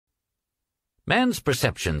Man's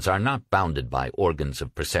perceptions are not bounded by organs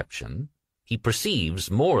of perception. He perceives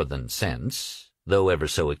more than sense, though ever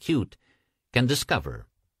so acute, can discover.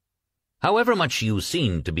 However much you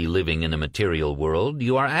seem to be living in a material world,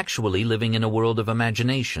 you are actually living in a world of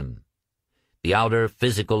imagination. The outer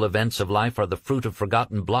physical events of life are the fruit of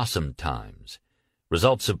forgotten blossom times,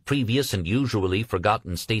 results of previous and usually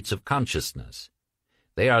forgotten states of consciousness.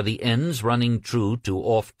 They are the ends running true to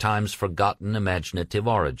oft-times forgotten imaginative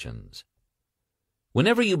origins.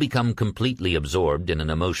 Whenever you become completely absorbed in an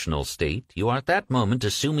emotional state, you are at that moment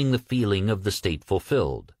assuming the feeling of the state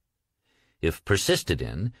fulfilled. If persisted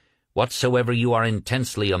in, whatsoever you are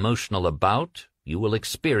intensely emotional about, you will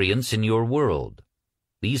experience in your world.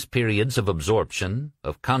 These periods of absorption,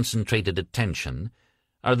 of concentrated attention,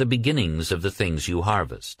 are the beginnings of the things you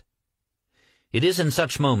harvest. It is in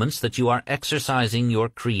such moments that you are exercising your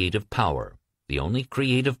creative power, the only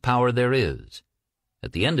creative power there is.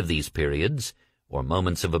 At the end of these periods, or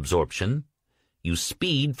moments of absorption, you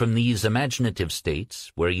speed from these imaginative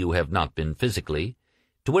states, where you have not been physically,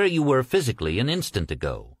 to where you were physically an instant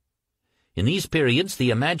ago. In these periods, the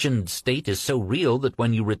imagined state is so real that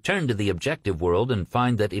when you return to the objective world and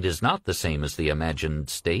find that it is not the same as the imagined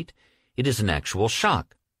state, it is an actual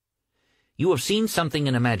shock. You have seen something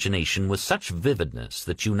in imagination with such vividness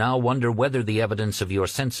that you now wonder whether the evidence of your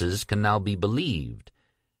senses can now be believed.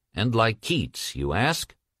 And like Keats, you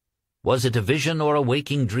ask, was it a vision or a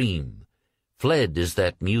waking dream? Fled is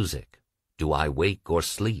that music. Do I wake or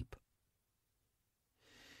sleep?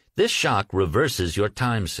 This shock reverses your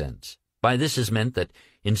time sense. By this is meant that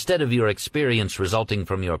instead of your experience resulting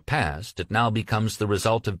from your past, it now becomes the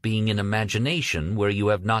result of being in imagination where you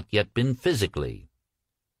have not yet been physically.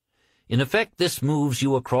 In effect, this moves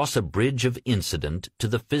you across a bridge of incident to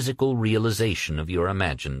the physical realization of your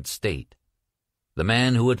imagined state. The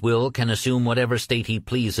man who at will can assume whatever state he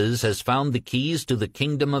pleases has found the keys to the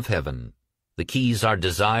kingdom of heaven. The keys are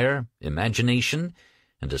desire, imagination,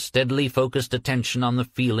 and a steadily focused attention on the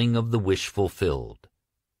feeling of the wish fulfilled.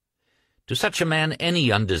 To such a man,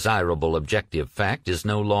 any undesirable objective fact is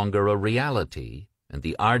no longer a reality, and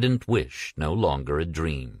the ardent wish no longer a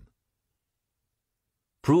dream.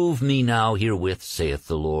 Prove me now herewith, saith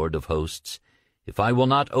the Lord of hosts, if I will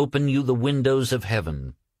not open you the windows of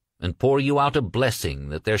heaven, and pour you out a blessing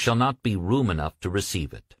that there shall not be room enough to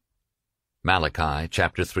receive it. Malachi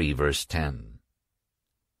chapter 3, verse 10.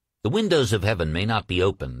 The windows of heaven may not be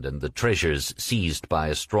opened and the treasures seized by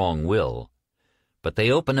a strong will, but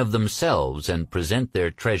they open of themselves and present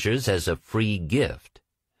their treasures as a free gift,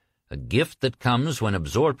 a gift that comes when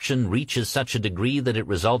absorption reaches such a degree that it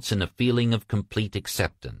results in a feeling of complete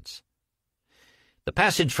acceptance. The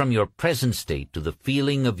passage from your present state to the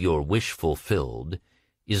feeling of your wish fulfilled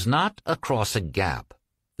is not across a gap.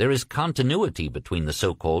 There is continuity between the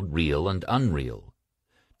so-called real and unreal.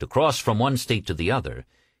 To cross from one state to the other,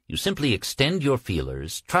 you simply extend your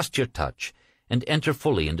feelers, trust your touch, and enter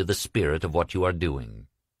fully into the spirit of what you are doing.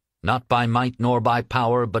 Not by might nor by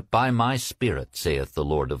power, but by my Spirit, saith the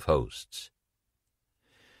Lord of hosts.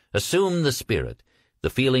 Assume the Spirit, the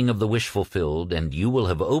feeling of the wish fulfilled, and you will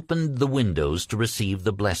have opened the windows to receive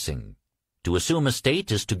the blessing. To assume a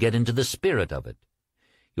state is to get into the spirit of it.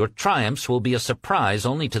 Your triumphs will be a surprise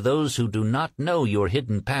only to those who do not know your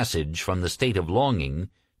hidden passage from the state of longing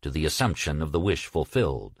to the assumption of the wish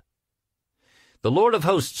fulfilled. The Lord of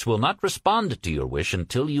hosts will not respond to your wish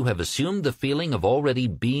until you have assumed the feeling of already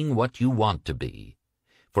being what you want to be.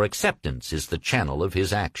 For acceptance is the channel of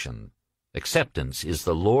his action. Acceptance is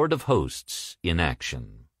the Lord of hosts in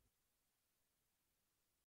action.